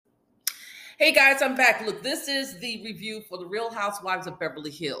Hey guys, I'm back. Look, this is the review for the Real Housewives of Beverly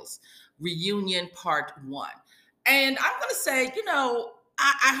Hills reunion part one. And I'm going to say,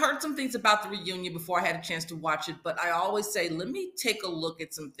 I heard some things about the reunion before I had a chance to watch it, but I always say, let me take a look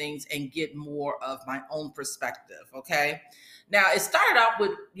at some things and get more of my own perspective. Okay. Now, it started out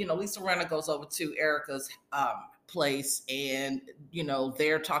with, Lisa Rinna goes over to Erica's place and,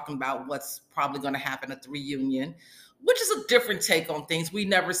 they're talking about what's probably going to happen at the reunion, which is a different take on things. We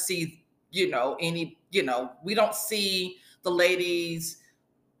never see we don't see the ladies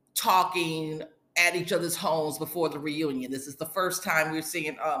talking at each other's homes before the reunion. This is the first time we're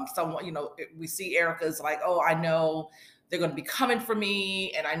seeing someone, we see Erica's like, oh, I know they're going to be coming for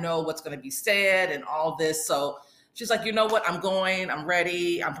me and I know what's going to be said and all this. So she's like, you know what? I'm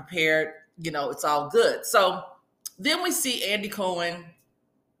ready. I'm prepared. It's all good. So then we see Andy Cohen.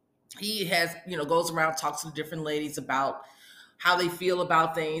 He has, goes around, talks to the different ladies about how they feel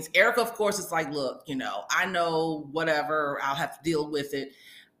about things. Erica, of course, is like, look, I know whatever, I'll have to deal with it.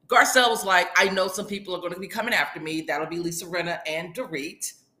 Garcelle was like, I know some people are going to be coming after me. That'll be Lisa Rinna and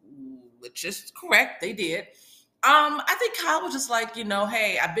Dorit, which is correct. They did. I think Kyle was just like,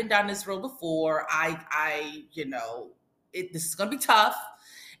 hey, I've been down this road before. This is going to be tough.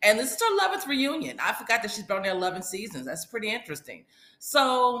 And this is her 11th reunion. I forgot that she's been on there 11 seasons. That's pretty interesting.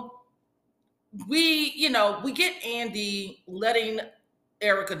 So we get Andy letting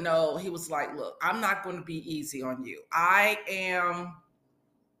Erica know. He was like, look, I'm not going to be easy on you. I am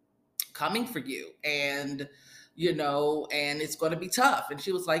coming for you. And, and it's going to be tough. And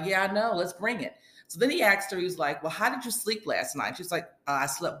she was like, yeah, I know. Let's bring it. So then he asked her, he was like, well, how did you sleep last night? She's like, I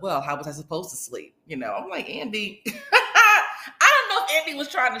slept well. How was I supposed to sleep? I'm like, Andy, I don't know if Andy was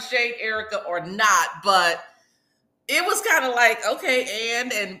trying to shade Erica or not, but it was kind of like, okay,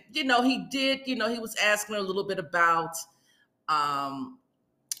 and he did, he was asking her a little bit about,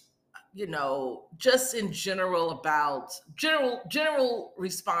 just in general about general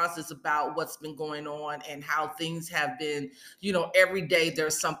responses about what's been going on and how things have been, every day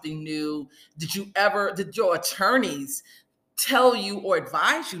there's something new. Did your attorneys tell you or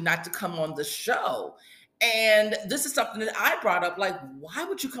advise you not to come on the show? And this is something that I brought up, like, why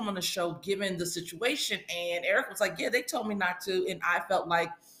would you come on the show given the situation? And Eric was like, yeah, they told me not to. And I felt like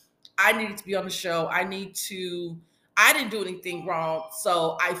I needed to be on the show. I didn't do anything wrong.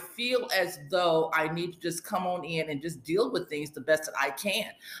 So I feel as though I need to just come on in and just deal with things the best that I can.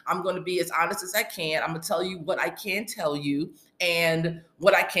 I'm going to be as honest as I can. I'm going to tell you what I can tell you, and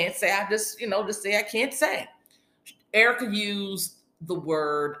what I can't say, I just say I can't say. Erica used the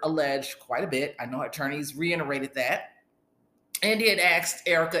word alleged quite a bit. I know attorneys reiterated that. Andy had asked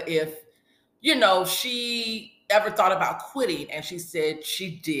Erica if, she ever thought about quitting. And she said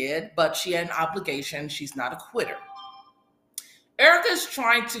she did, but she had an obligation. She's not a quitter. Erica is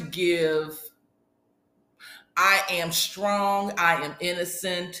trying to give, I am strong. I am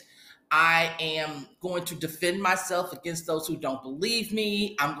innocent. I am going to defend myself against those who don't believe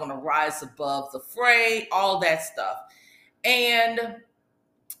me. I'm going to rise above the fray, all that stuff. And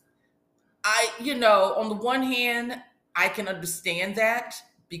on the one hand, I can understand that,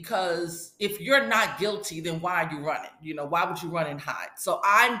 because if you're not guilty, then why are you running? Why would you run and hide? So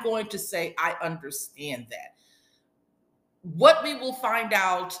I'm going to say I understand that. What we will find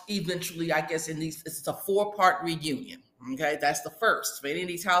out eventually, I guess, it's a 4-part reunion. Okay, that's the first. For any of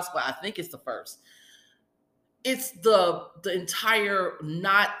these housewives, I think it's the first. It's the entire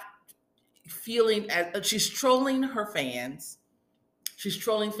not feeling as she's trolling her fans. She's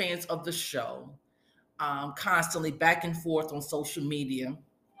trolling fans of the show, constantly back and forth on social media.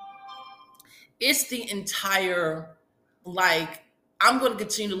 It's the entire, like, I'm going to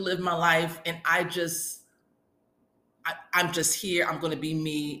continue to live my life, and I'm just here. I'm going to be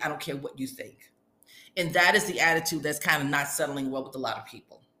me. I don't care what you think. And that is the attitude that's kind of not settling well with a lot of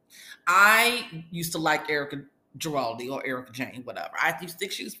people. I used to like Erica Giraldi or Erica Jane, whatever. I used to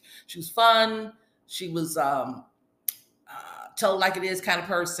think she was fun. She was tell it like it is kind of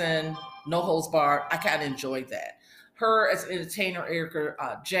person, no holds barred. I kind of enjoyed that. Her as an entertainer,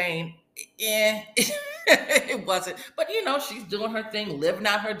 Erica Jane, it wasn't. But she's doing her thing, living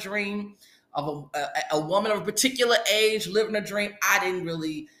out her dream of a woman of a particular age, living a dream. I didn't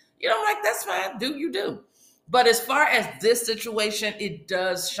really, like, that's fine. Do you do? But as far as this situation, it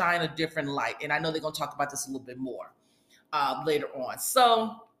does shine a different light. And I know they're going to talk about this a little bit more later on.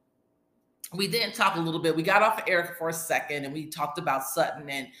 So we then talked a little bit. We got off of Erica for a second, and we talked about Sutton.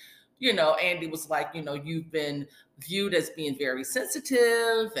 And, Andy was like, you've been viewed as being very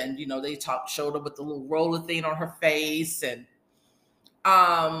sensitive. And, they showed her with the little roller thing on her face. And,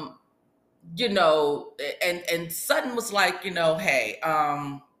 and Sutton was like, hey,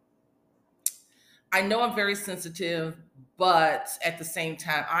 I know I'm very sensitive, but at the same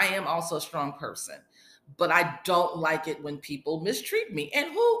time, I am also a strong person. But I don't like it when people mistreat me.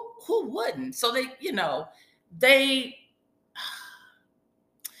 And who wouldn't? So they, they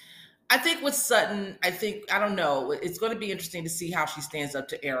I think with Sutton, I don't know. It's going to be interesting to see how she stands up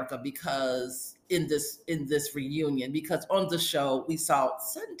to Erica because in this reunion, because on the show we saw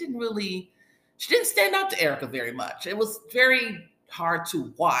Sutton she didn't stand up to Erica very much. It was very hard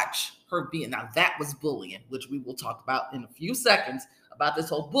to watch her being. Now that was bullying, which we will talk about in a few seconds about this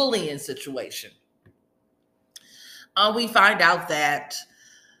whole bullying situation. We find out that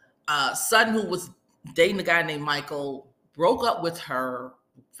Sutton, who was dating a guy named Michael, broke up with her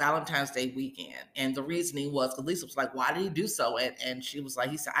Valentine's Day weekend. And the reasoning was because Lisa was like, why did he do so? And she was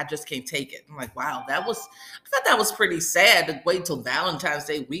like, he said, I just can't take it. I'm like, wow, I thought that was pretty sad to wait till Valentine's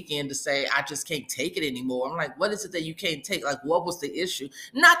Day weekend to say, I just can't take it anymore. I'm like, what is it that you can't take? Like, what was the issue?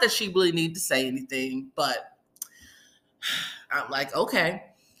 Not that she really needed to say anything, but I'm like, okay.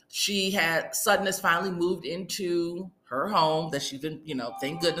 Sutton has finally moved into her home that she's been,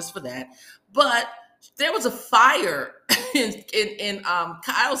 thank goodness for that. But there was a fire in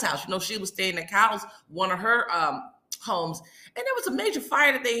Kyle's house. She was staying at Kyle's, one of her homes, and there was a major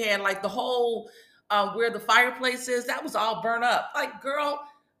fire that they had. Like the whole where the fireplace is, that was all burnt up. Like, girl,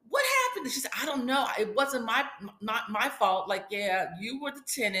 what happened? She said, I don't know. It wasn't not my fault. Like, yeah, you were the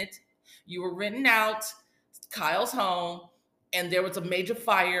tenant. You were renting out Kyle's home and there was a major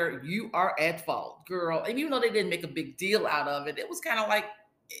fire. You are at fault, girl. And even though they didn't make a big deal out of it, it was kind of like,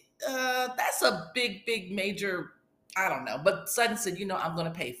 that's a big major, I don't know. But Sutton said, I'm going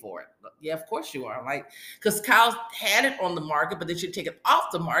to pay for it. Yeah, of course you are. Like, because Kyle had it on the market, but they should take it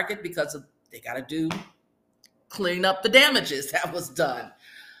off the market because they got to clean up the damages that was done.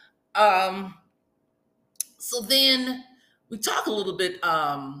 So then we talk a little bit.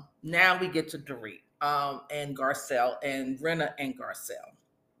 Now we get to Dorit and Garcelle and Brenna and Garcelle.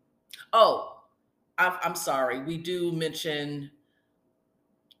 Oh, I'm sorry. We do mention,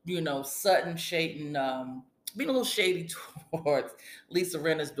 Sutton shading, being a little shady towards Lisa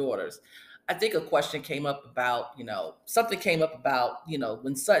Rinna's daughters. I think a question came up about, something came up about,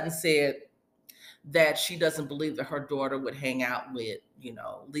 when Sutton said that she doesn't believe that her daughter would hang out with,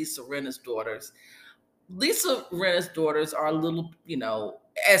 Lisa Rinna's daughters. Lisa Rinna's daughters are a little,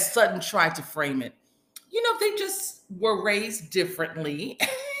 as Sutton tried to frame it, they just were raised differently.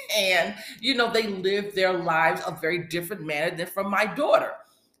 And, they live their lives a very different manner than from my daughter.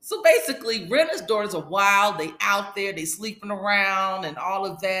 So basically, Rinna's daughters are wild. They out there, they sleeping around and all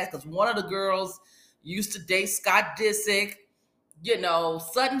of that. Because one of the girls used to date Scott Disick.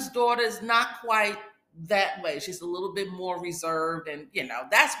 Sutton's daughter is not quite that way. She's a little bit more reserved. And,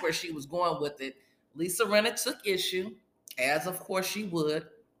 that's where she was going with it. Lisa Rinna took issue, as of course she would.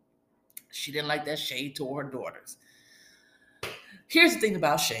 She didn't like that shade toward her daughters. Here's the thing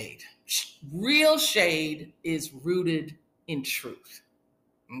about shade. Real shade is rooted in truth.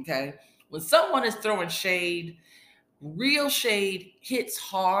 Okay? When someone is throwing shade, real shade hits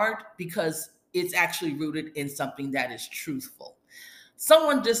hard because it's actually rooted in something that is truthful.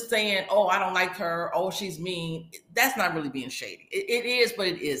 Someone just saying, oh, I don't like her, oh, she's mean, that's not really being shady. It is, but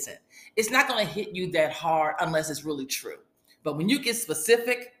it isn't. It's not going to hit you that hard unless it's really true. But when you get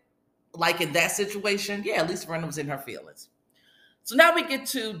specific, like in that situation, yeah, Lisa Rinna was in her feelings. So now we get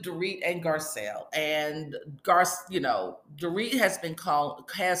to Dorit and Garcelle. And Dorit has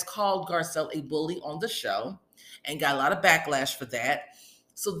called Garcelle a bully on the show and got a lot of backlash for that.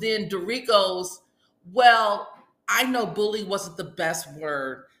 So then Dorit goes, well, I know bully wasn't the best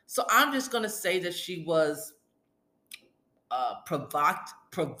word. So I'm just going to say that she was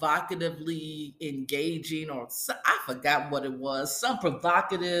provocatively engaging, or I forgot what it was, some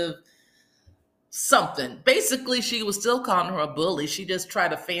provocative something. Basically, she was still calling her a bully. She just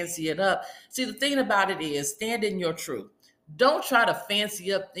tried to fancy it up. See, the thing about it is, stand in your truth. Don't try to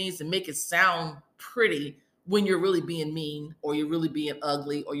fancy up things and make it sound pretty when you're really being mean, or you're really being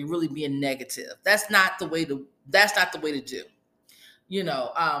ugly, or you're really being negative. That's not the way to do.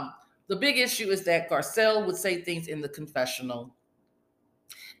 The big issue is that Garcelle would say things in the confessional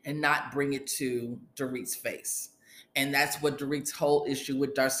and not bring it to Dorit's face. And that's what Dorit's whole issue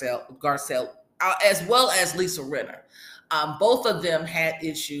with Garcelle, as well as Lisa Rinna. Both of them had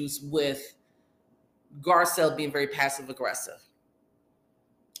issues with Garcelle being very passive aggressive.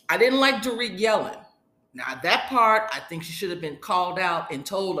 I didn't like Dorit yelling. Now, that part, I think she should have been called out and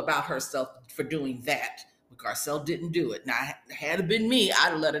told about herself for doing that. But Garcelle didn't do it. Now, had it been me,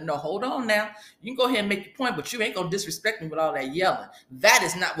 I'd have let her know, hold on now. You can go ahead and make your point, but you ain't going to disrespect me with all that yelling. That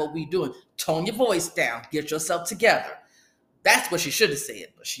is not what we doing. Tone your voice down. Get yourself together. That's what she should have said,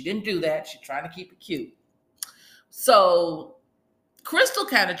 but she didn't do that. She tried to keep it cute. So Crystal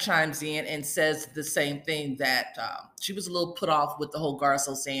kind of chimes in and says the same thing, that she was a little put off with the whole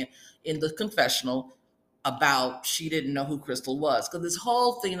Garcelle saying in the confessional about she didn't know who Crystal was. Because this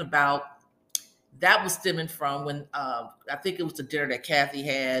whole thing about that was stemming from when I think it was the dinner that Kathy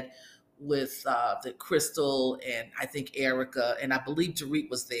had with the Crystal and I think Erica, and I believe Dorit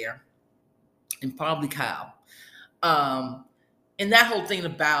was there, and probably Kyle. Um, and that whole thing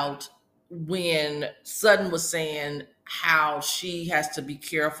about when Sutton was saying how she has to be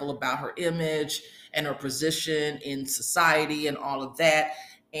careful about her image and her position in society and all of that.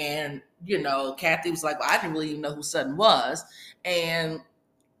 And, Kathy was like, well, I didn't really even know who Sutton was. And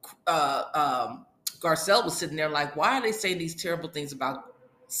uh, um, Garcelle was sitting there like, why are they saying these terrible things about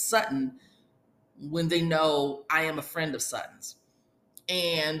Sutton when they know I am a friend of Sutton's?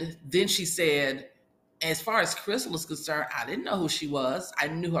 And then she said, as far as Crystal is concerned, I didn't know who she was. I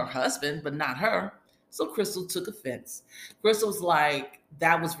knew her husband, but not her. So Crystal took offense. Crystal was like,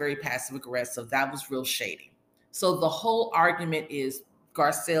 that was very passive aggressive. That was real shady. So the whole argument is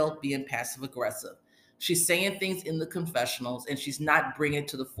Garcelle being passive aggressive. She's saying things in the confessionals and she's not bringing it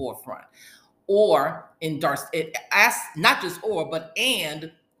to the forefront. Or in Darcy, it asks not just or, but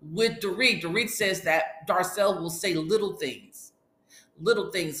and with Dorit. Dorit says that Garcelle will say little things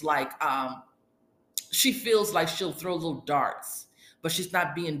like she feels like she'll throw little darts, but she's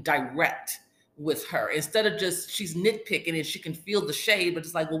not being direct with her. Instead of just she's nitpicking and she can feel the shade, but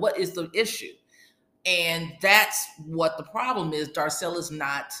it's like, well, what is the issue? And that's what the problem is. Garcelle is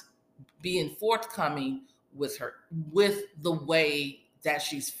not being forthcoming with the way that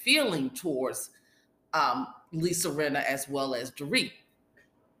she's feeling towards Lisa Rinna as well as Dorit.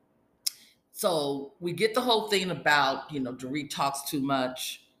 So we get the whole thing about, Dorit talks too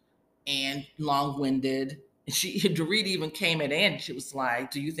much and long-winded. Dorit even came at Andy. She was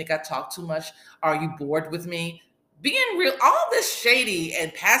like, do you think I talk too much? Are you bored with me? Being real, all this shady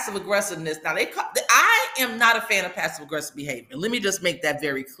and passive aggressiveness. Now I am not a fan of passive aggressive behavior. Let me just make that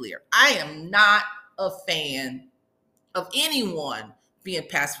very clear. I am not a fan of anyone being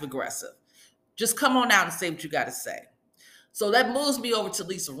passive aggressive. Just come on out and say what you got to say. So that moves me over to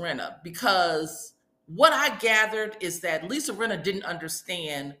Lisa Rinna, because what I gathered is that Lisa Rinna didn't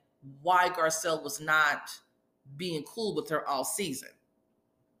understand why Garcelle was not being cool with her all season.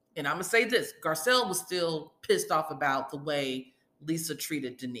 And I'm going to say this, Garcelle was still pissed off about the way Lisa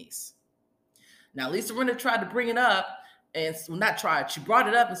treated Denise. Now, Lisa Rinna tried to bring it up, and not tried, she brought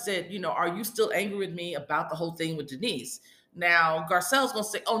it up and said, are you still angry with me about the whole thing with Denise? Now, Garcelle's going to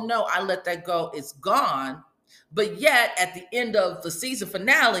say, oh no, I let that go, it's gone. But yet, at the end of the season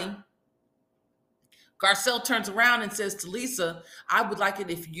finale, Garcelle turns around and says to Lisa, I would like it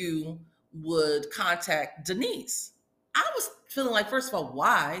if you would contact Denise. I was feeling like, first of all,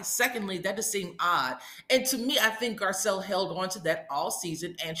 why? Secondly, that just seemed odd. And to me, I think Garcelle held on to that all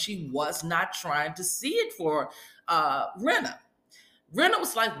season, and she was not trying to see it for Rinna. Rinna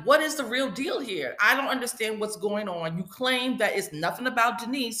was like, what is the real deal here? I don't understand what's going on. You claim that it's nothing about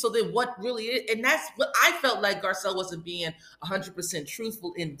Denise, so then what really is? And that's what I felt like Garcelle wasn't being 100%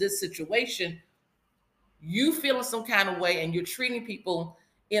 truthful in this situation. You feel in some kind of way and you're treating people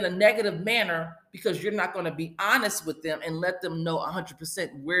in a negative manner because you're not going to be honest with them and let them know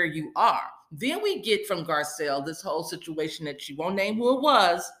 100% where you are. Then we get from Garcelle this whole situation that she won't name who it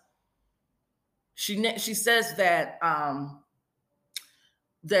was. She says that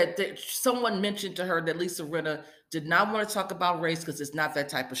that someone mentioned to her that Lisa Rinna did not want to talk about race because it's not that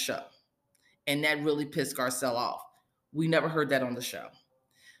type of show. And that really pissed Garcelle off. We never heard that on the show.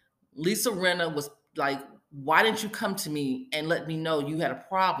 Lisa Rinna was like, why didn't you come to me and let me know you had a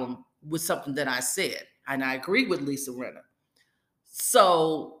problem with something that I said? And I agree with Lisa Rinna.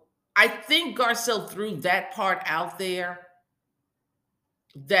 So I think Garcelle threw that part out there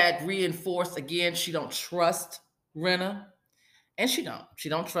that reinforced, again, she don't trust Rinna. And she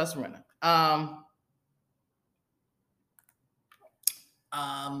don't trust Rinna. I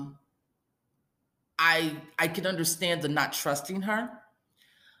can understand the not trusting her,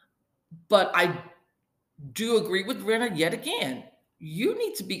 but I do agree with Rinna yet again. You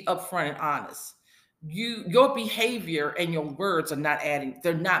need to be upfront and honest. Your behavior and your words are not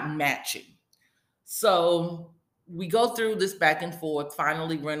they're not matching. So we go through this back and forth.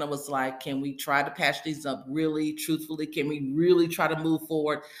 Finally, Rinna was like, can we try to patch these up really, truthfully? Can we really try to move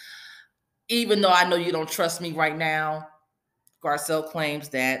forward? Even though I know you don't trust me right now, Garcelle claims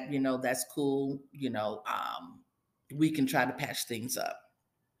that, that's cool. We can try to patch things up.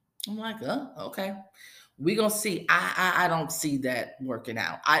 I'm like, oh, okay. We're going to see. I don't see that working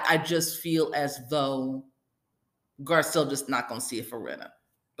out. I just feel as though Garcelle just not gonna see it for Rinna.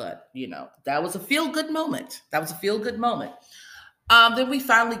 But that was a feel good moment. That was a feel good moment. Then we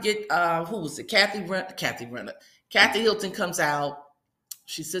finally get who was it? Kathy Renner. Kathy Hilton comes out.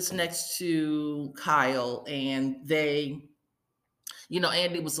 She sits next to Kyle, and Andy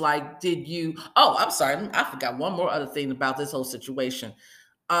was like, "Did you?" Oh, I'm sorry, I forgot one more other thing about this whole situation.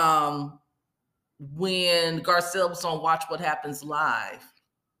 When Garcelle was on Watch What Happens Live,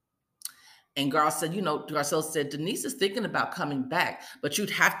 and Garcelle said, Denise is thinking about coming back, but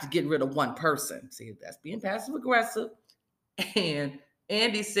you'd have to get rid of one person. See, that's being passive aggressive. And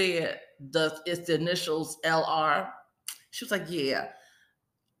Andy said, it's the initials LR. She was like, yeah.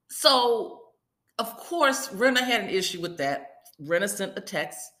 So, of course, Rinna had an issue with that. Rinna sent a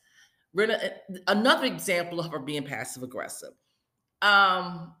text. Another example of her being passive aggressive.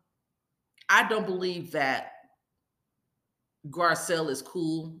 I don't believe that Garcelle is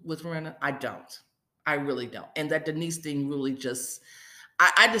cool with Rinna. I don't. I really don't. And that Denise thing really just,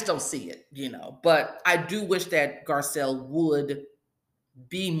 I just don't see it, But I do wish that Garcelle would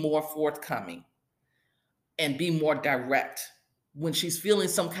be more forthcoming and be more direct when she's feeling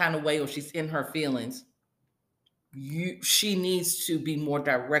some kind of way or she's in her feelings. She needs to be more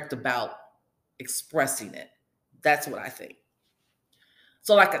direct about expressing it. That's what I think.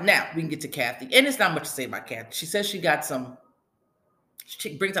 So now we can get to Kathy, and it's not much to say about Kathy. She says she brings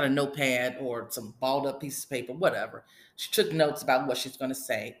out a notepad or some balled up pieces of paper, whatever. She took notes about what she's going to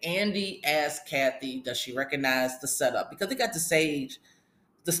say. Andy asked Kathy, does she recognize the setup? Because they got the stage.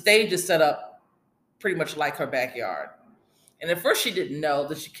 The stage is set up pretty much like her backyard. And at first she didn't know,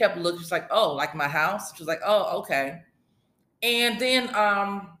 that she kept looking. She's like, oh, like my house? She was like, oh, okay. And then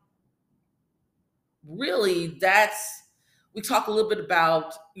really we talk a little bit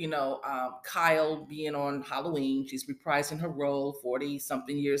about, Kyle being on Halloween. She's reprising her role 40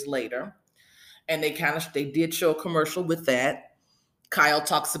 something years later. And they did show a commercial with that. Kyle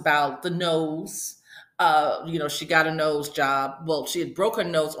talks about the nose. She got a nose job. Well, she had broke her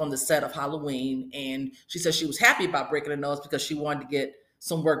nose on the set of Halloween, and she said she was happy about breaking her nose because she wanted to get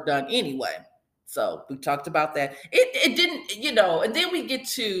some work done anyway. So we talked about that. It didn't, and then we get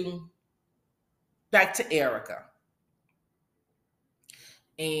back to Erica.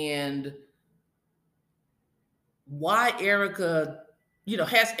 And why Erica,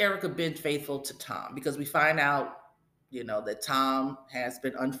 has Erica been faithful to Tom? Because we find out, that Tom has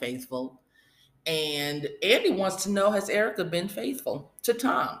been unfaithful. And Andy wants to know, has Erica been faithful to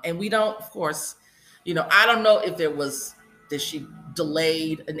Tom? And we don't, of course, I don't know if that she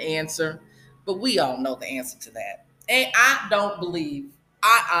delayed an answer, but we all know the answer to that. And I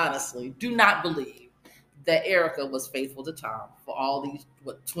honestly do not believe that Erica was faithful to Tom for all these,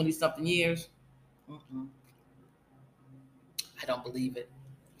 20 something years. Mm-mm. I don't believe it.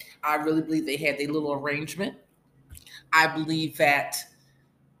 I really believe they had their little arrangement. I believe that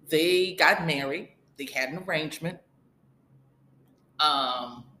they got married. They had an arrangement.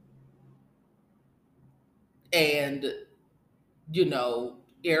 And,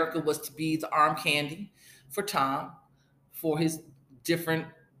 Erica was to be the arm candy for Tom for his different,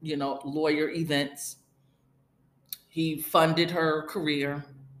 lawyer events. He funded her career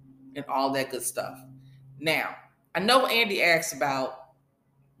and all that good stuff. Now, I know Andy asks about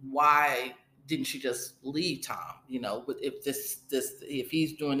why didn't she just leave Tom? If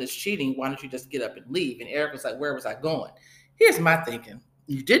he's doing this cheating, why don't you just get up and leave? And Eric was like, where was I going? Here's my thinking.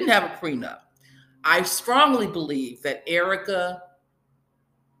 You didn't have a prenup. I strongly believe that Erica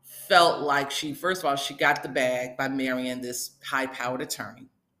felt like first of all, she got the bag by marrying this high-powered attorney.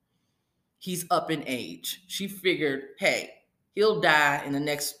 He's up in age. She figured, hey, he'll die in the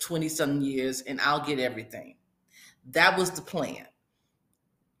next 20-something years and I'll get everything. That was the plan.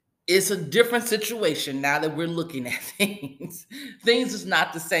 It's a different situation now that we're looking at things. Things is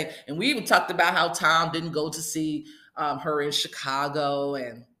not the same. And we even talked about how Tom didn't go to see her in Chicago,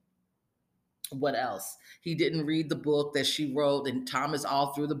 and what else? He didn't read the book that she wrote, and Tom is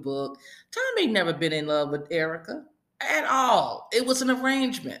all through the book. Tom ain't never been in love with Erica at all. It was an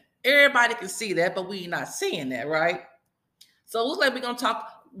arrangement. Everybody can see that, but we're not seeing that, right? So it looks like we're going to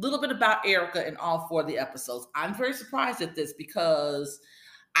talk a little bit about Erica in all 4 of the episodes. I'm very surprised at this because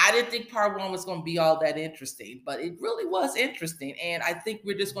I didn't think part 1 was going to be all that interesting, but it really was interesting. And I think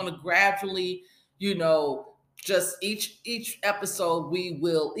we're just going to gradually, just each episode,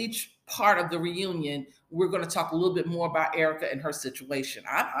 each part of the reunion, we're going to talk a little bit more about Erica and her situation.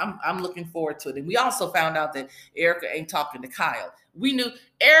 I'm looking forward to it. And we also found out that Erica ain't talking to Kyle. We knew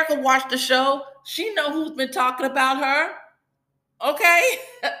Erica watched the show. She know who's been talking about her. Okay?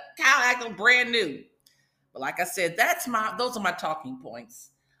 Kyle acting brand new. But like I said, those are my talking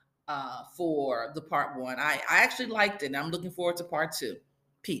points. for the part one. I actually liked it, and I'm looking forward to part two.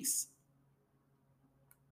 Peace.